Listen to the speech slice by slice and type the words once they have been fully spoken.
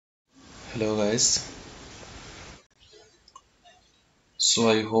Hello guys, so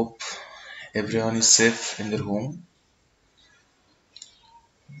I hope everyone is safe in their home,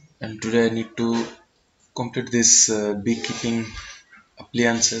 and today I need to complete this beekeeping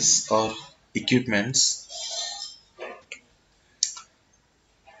appliances or equipments.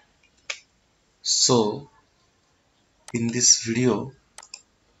 So in this video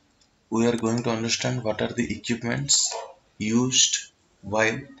we are going to understand what are the equipments used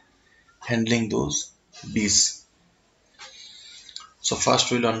while handling those bees. So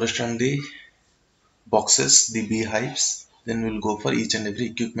first we'll understand the boxes, the beehives, then we'll go for each and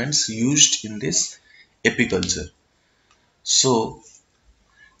every equipments used in this apiculture. So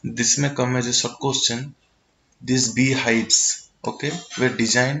this may come as a short question. These beehives, okay, were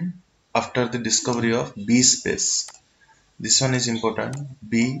designed after the discovery of bee space. This one is important.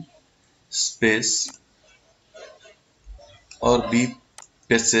 Bee space or bee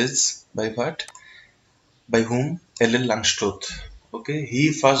passage by what? By whom? L. Langstroth. Okay,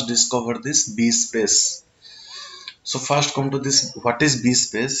 he first discovered this bee space. So first come to this. What is bee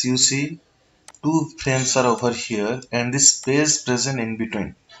space? You see, two frames are over here, and this space present in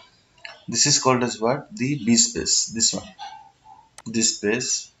between. This is called as what? The bee space. This one. This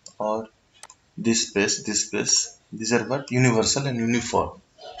space or this space, these are what? Universal and uniform.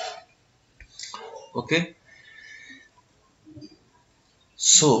 Okay,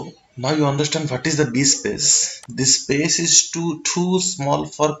 so now you understand what is the B space. This space is too small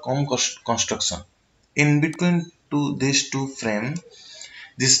for comb construction. In between these two frame,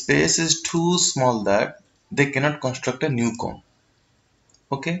 this space is too small that they cannot construct a new comb.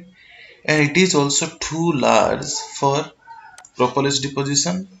 Okay, and it is also too large for propolis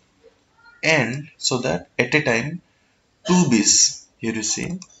deposition, and so that at a time two bees, here you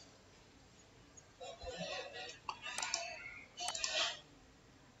see,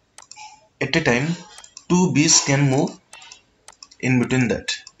 at a time two bees can move in between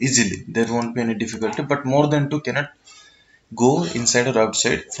that easily. There won't be any difficulty, but more than two cannot go inside or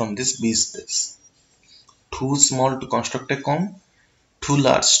outside from this bee space. Too small to construct a comb, too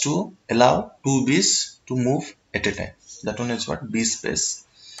large to allow two bees to move at a time. That one is what? Bee space.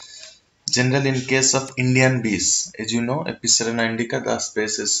 Generally in case of Indian bees, as you know, Epicerana indica, the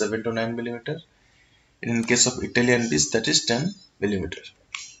space is 7 to 9 millimeter. In case of Italian bees, that is 10 millimeter.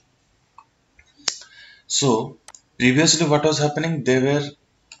 So previously what was happening, they were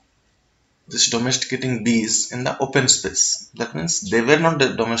this domesticating bees in the open space. That means they were not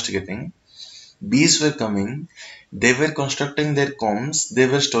domesticating. Bees were coming, they were constructing their combs, they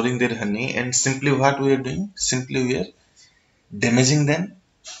were storing their honey, and simply what we are doing? Simply we are damaging them,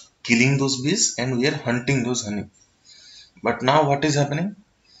 killing those bees, and we are hunting those honey. But now what is happening?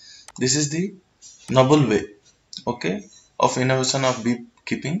 This is the noble way, okay, of innovation of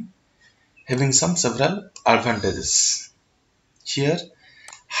beekeeping, having some several advantages. Here,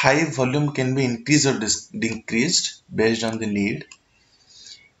 high volume can be increased or decreased based on the need.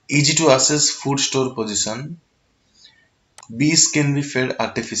 Easy to access food store position. Bees can be fed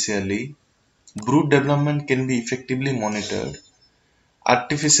artificially. Brood development can be effectively monitored.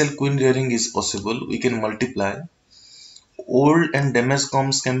 Artificial queen rearing is possible. We can multiply. Old and damaged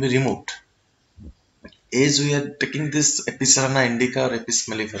combs can be removed. As we are taking this Epicerana indica or Apis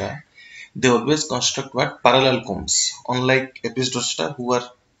mellifera, they always construct what? Parallel combs. Unlike Apis dorsata, who are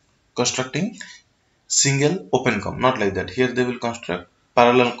constructing single open comb. Not like that. Here they will construct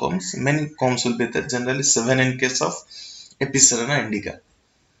parallel combs. Many combs will be there. Generally 7 in case of Epicerana indica.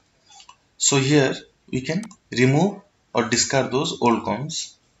 So here we can remove or discard those old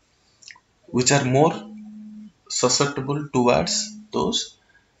combs which are more susceptible towards those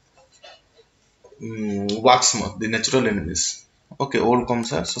wax moth, the natural enemies. Okay, old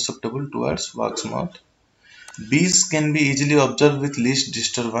combs are susceptible towards wax moth. Bees can be easily observed with least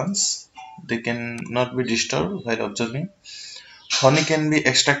disturbance. They cannot be disturbed while observing. Honey can be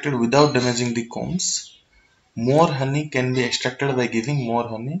extracted without damaging the combs. More honey can be extracted by giving more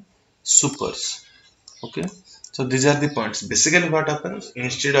honey supers. Okay, so these are the points. Basically what happens,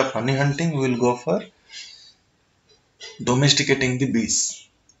 instead of honey hunting, we will go for domesticating the bees.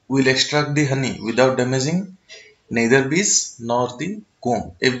 We will extract the honey without damaging neither bees nor the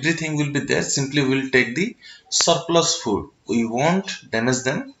comb. Everything will be there. Simply we will take the surplus food. We won't damage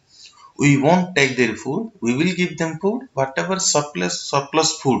them. We won't take their food. We will give them food. Whatever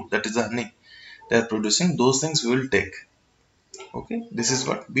surplus food, that is the honey they are producing, those things we will take. Okay, this is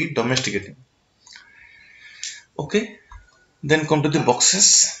what we domesticating. Okay, then come to the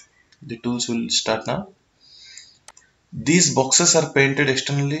boxes. The tools will start now. These boxes are painted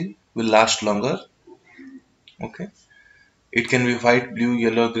externally, will last longer. Okay, It can be white, blue,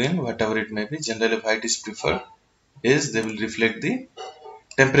 yellow, green, whatever it may be. Generally white is preferred, is they will reflect the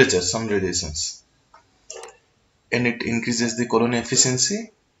temperature, some radiations, and it increases the colony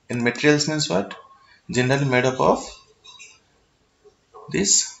efficiency. And materials means what? Generally made up of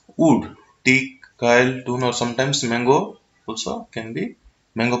this wood, teak, kyle, tun, or sometimes mango also can be,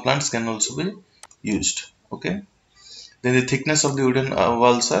 mango plants can also be used. Okay. Then the thickness of the wooden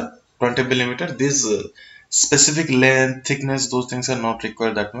walls are 20 millimeter. This specific length, thickness, those things are not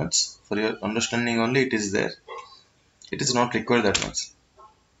required that much. For your understanding only, it is there. It is not required that much.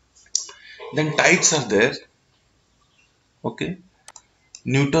 Then types are there. Okay.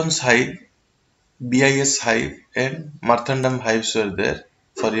 Newton's hive, BIS hive, and Marthandam hives were there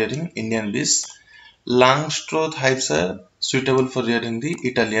for rearing Indian bees. Langstroth hives are suitable for rearing the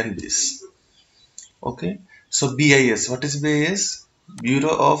Italian bees. Okay. So BIS, what is BIS?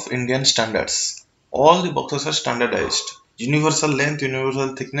 Bureau of Indian Standards. All the boxes are standardized. Universal length,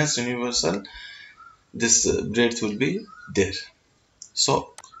 universal thickness, universal this breadth will be there.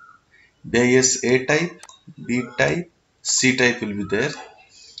 So BIS A type, B type, C type will be there.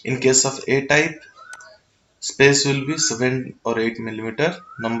 In case of A type, space will be 7 or 8 millimeter.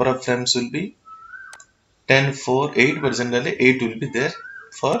 Number of frames will be 10, 4, 8, but generally 8 will be there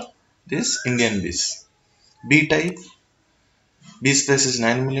for this Indian bees. B type, B space is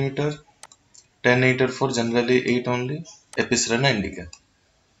 9 millimeter. 10, 8 or 4, generally 8 only. Apis rana indica.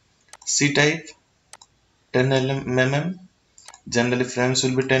 C type, 10 mm. Generally frames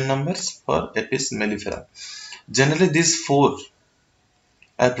will be 10 numbers for Apis mellifera. Generally these 4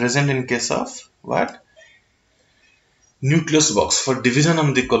 are present in case of what? Nucleus box. For division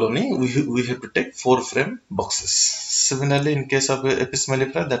of the colony, we have to take 4 frame boxes. Similarly, in case of Apis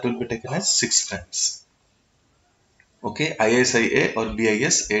mellifera, that will be taken as 6 frames. Okay, ISIA or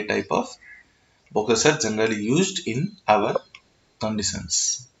BIS A type of boxes are generally used in our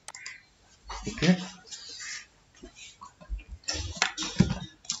conditions. Okay.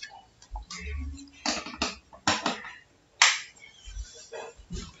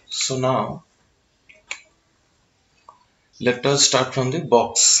 So now let us start from the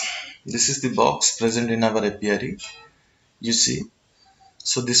box. This is the box present in our apiary. You see.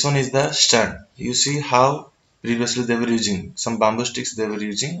 So this one is the stand. You see how previously they were using some bamboo sticks they were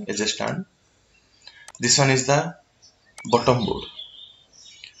using as a stand. This one is the bottom board.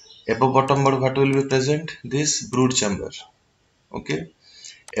 Above bottom board what will be present? This brood chamber. Okay.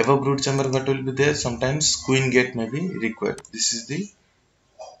 Above brood chamber what will be there? Sometimes queen gate may be required. This is the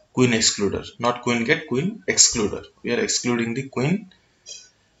queen excluder. Not queen gate, queen excluder. We are excluding the queen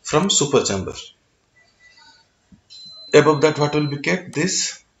from super chamber. Above that what will be kept?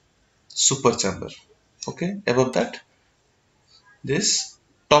 This super chamber. Okay. Above that this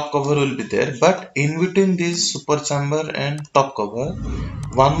top cover will be there, but in between this super chamber and top cover,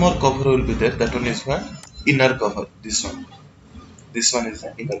 one more cover will be there. That one is what? Inner cover. This one. This one is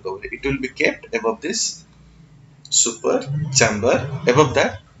the inner cover. It will be kept above this super chamber. Above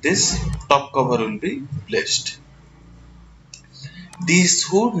that, this top cover will be placed. These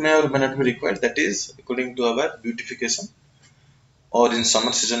hood may or may not be required. That is according to our beautification. Or in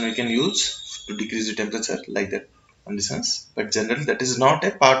summer season we can use to decrease the temperature like that conditions. But generally that is not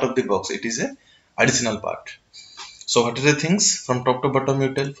a part of the box. It is a additional part. So what are the things from top to bottom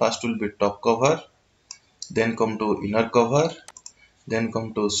you tell? First will be top cover, then come to inner cover, then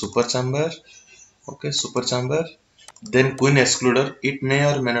come to super chamber. Okay, super chamber, then queen excluder. It may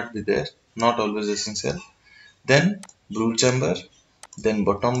or may not be there, not always essential. Then brood chamber, then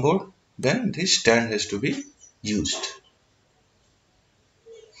bottom board, then the stand has to be used.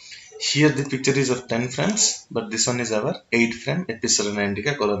 Here the picture is of 10 frames, but this one is our 8 frame Apis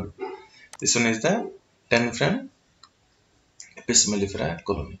indica colony. This one is the 10 frame Apis mellifera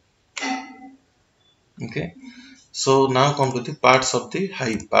colony. Okay. So now come to the parts of the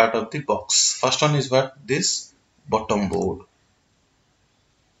hive, part of the box. First one is what? This bottom board.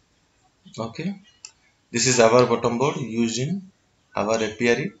 Okay. This is our bottom board used in our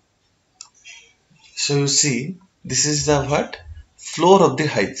apiary. So you see, this is the what? Floor of the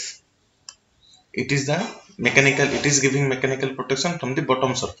hive. It is the mechanical, it is giving mechanical protection from the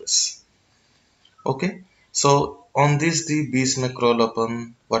bottom surface. Okay. So on this the bees may crawl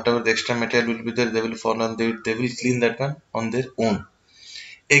upon whatever the extra material will be there, they will fall on they will clean that one on their own.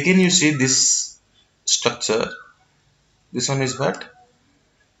 Again you see this structure. This one is what?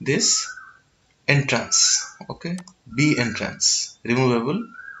 This entrance. Okay. Bee entrance. Removable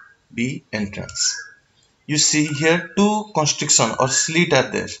bee entrance. You see here two constriction or slit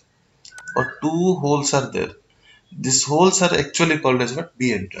are there or two holes are there. These holes are actually called as what?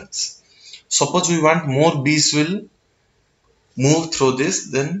 Bee entrance. Suppose we want more bees will move through this,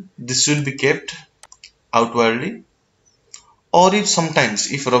 then this will be kept outwardly. Or if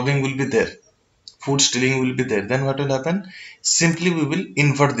sometimes if robbing will be there, food stealing will be there, then what will happen? Simply we will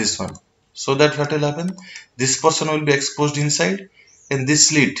invert this one, so that what will happen? This person will be exposed inside and this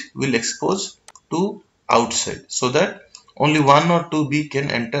slit will expose to outside, so that only one or two bee can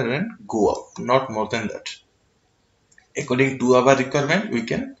enter and go out, not more than that. According to our requirement, we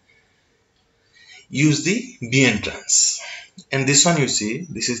can use the bee entrance. And this one, you see,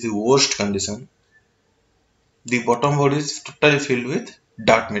 this is the worst condition. The bottom board is totally filled with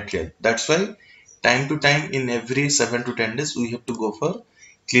dark material. That's why time to time in every 7 to 10 days we have to go for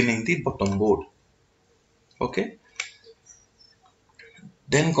cleaning the bottom board. Okay.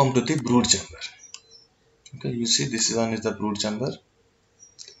 Then come to the brood chamber. Okay, you see this one is the brood chamber.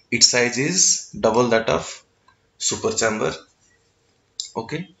 Its size is double that of super chamber.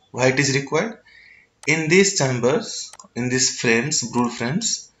 Okay. Why it is required? In these chambers, in these frames, brood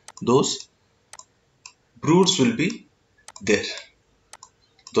frames, those broods will be there.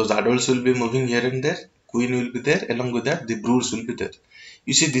 Those adults will be moving here and there. Queen will be there. Along with that, the broods will be there.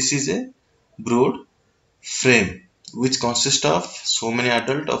 You see, this is a brood frame which consists of so many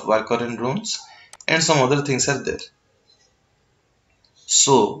adult of worker and drones, and some other things are there.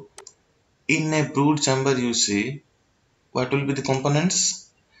 So, in a brood chamber, you see, what will be the components?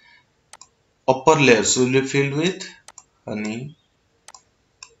 Upper layers will be filled with honey.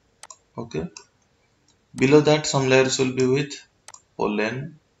 Okay. Below that, some layers will be with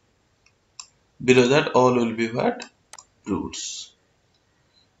pollen. Below that, all will be what? Broods.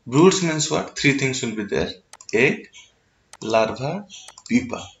 Broods means what? Three things will be there: egg, larva,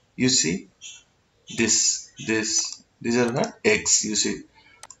 pupa. You see, these are what? Eggs. You see,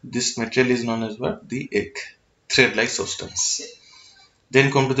 this material is known as what? The egg, thread-like substance.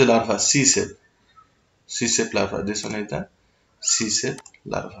 Then come to the larva, C-shape larva. This one is the C-shape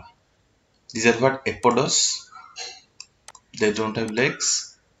larva. These are what? Apodos. They don't have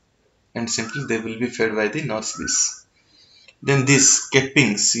legs, and simply they will be fed by the nurse bees. Then these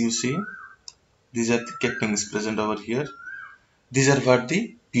cappings, you see, these are the cappings present over here. These are what?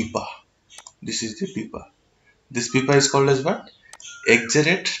 The pupa. This is the pupa. This pupa is called as what?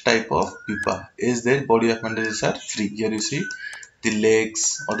 Exarate type of pupa, as their body appendages are free. Here you see the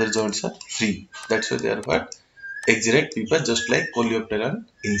legs, other joints are free. That's why they are what? Exarate pupa, just like coleopteran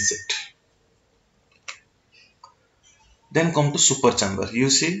insect. Then come to super chamber. You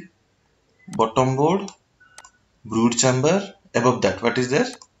see bottom board, brood chamber. Above that, what is there?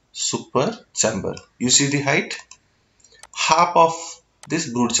 Super chamber. You see the height? Half of this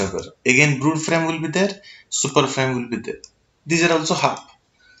brood chamber. Again, brood frame will be there, super frame will be there. These are also half.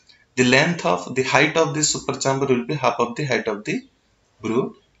 The length of the height of this super chamber will be half of the height of the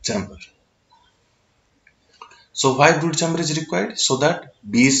brood chamber. So why brood chamber is required? So that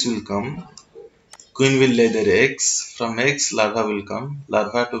bees will come, queen will lay their eggs, from eggs larva will come,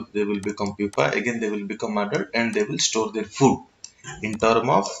 larva to they will become pupa, again they will become adult and they will store their food in term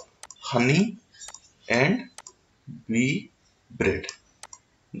of honey and bee bread.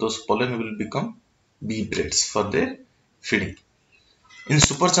 Those pollen will become bee breads for their feeding. In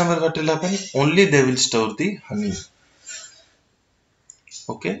super chamber, what will happen? Only they will store the honey.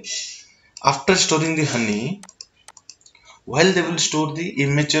 Okay. After storing the honey, while they will store the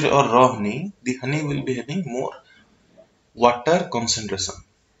immature or raw honey, the honey will be having more water concentration.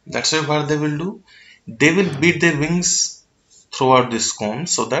 That's why what they will do? They will beat their wings throughout this comb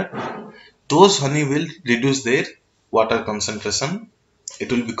so that those honey will reduce their water concentration.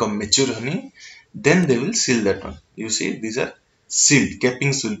 It will become mature honey. Then they will seal that one. You see, these are sealed.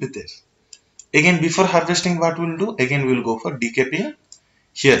 Cappings will be there. Again, before harvesting, what we will do? Again, we will go for decapping.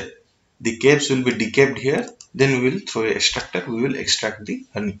 Here, the caps will be decapped here. Then we will through a extractor. We will extract the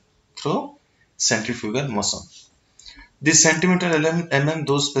honey through centrifugal motion. This centimeter mm,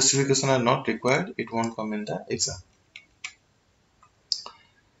 those specifications are not required. It won't come in the exam.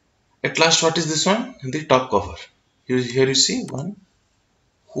 At last, what is this one? The top cover. Here you see one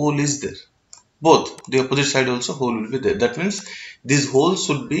hole is there. Both the opposite side also hole will be there. That means this hole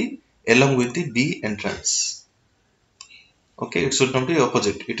should be along with the bee entrance. Okay, it should not be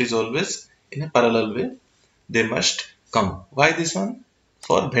opposite. It is always in a parallel way. They must come. Why this one?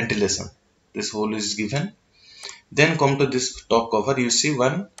 For ventilation. This hole is given. Then come to this top cover. You see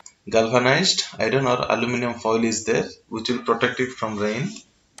one galvanized iron or aluminum foil is there, which will protect it from rain.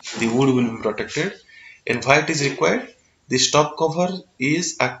 The wood will be protected. And why it is required? This top cover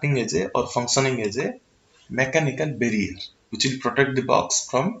is acting as a or functioning as a mechanical barrier, which will protect the box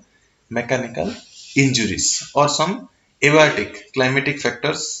from mechanical injuries, or some abiotic climatic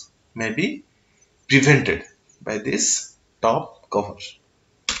factors may be prevented by this top cover.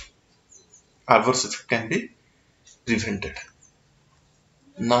 Adverse effect can be prevented.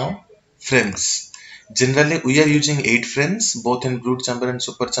 Now, frames. Generally, we are using 8 frames both in brood chamber and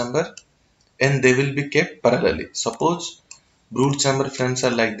super chamber, and they will be kept parallelly. Suppose brood chamber frames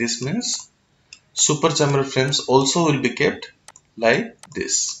are like this, means super chamber frames also will be kept like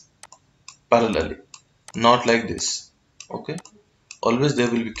this parallelly, not like this. Okay, always they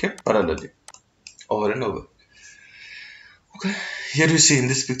will be kept parallelly over and over. Okay, here you see in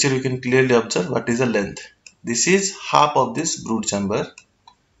this picture you can clearly observe what is the length. This is half of this brood chamber.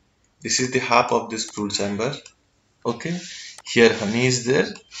 This is the half of this brood chamber. Okay, here honey is there,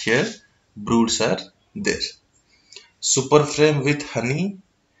 here broods are there. Super frame with honey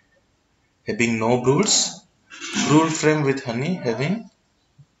having no broods, brood frame with honey having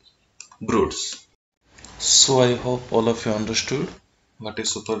broods. So I hope all of you understood what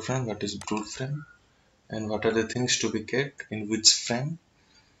is super frame, what is brood frame, and what are the things to be kept in which frame.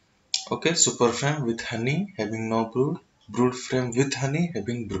 Okay, super frame with honey having no brood, brood frame with honey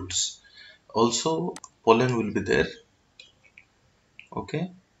having broods. Also pollen will be there.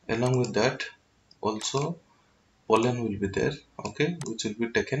 Okay, along with that also pollen will be there. Okay, which will be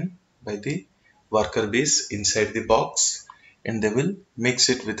taken by the worker bees inside the box, and they will mix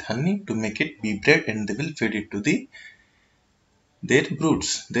it with honey to make it bee bread, and they will feed it to their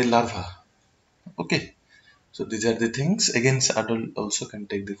broods, their larvae. Okay, so these are the things. Again, adult also can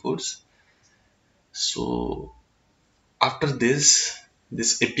take the foods. So after this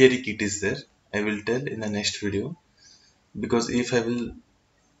apiary kit is there. I will tell in the next video, because if I will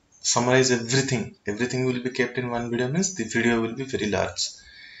summarize everything will be kept in one video, means the video will be very large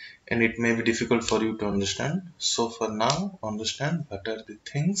and it may be difficult for you to understand. So for now, understand what are the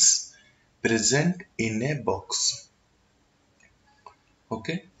things present in a box.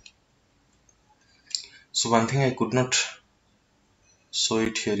 Okay, so one thing I could not show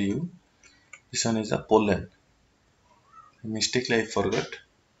it here you. This one is a pollen. Mistakenly I forgot.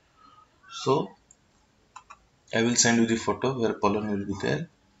 So I will send you the photo where pollen will be there.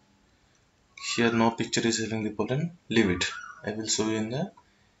 Here no picture is having the pollen. Leave it. I will show you in the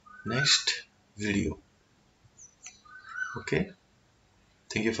next video. Okay.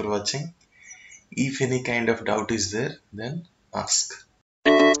 Thank you for watching. If any kind of doubt is there, then ask.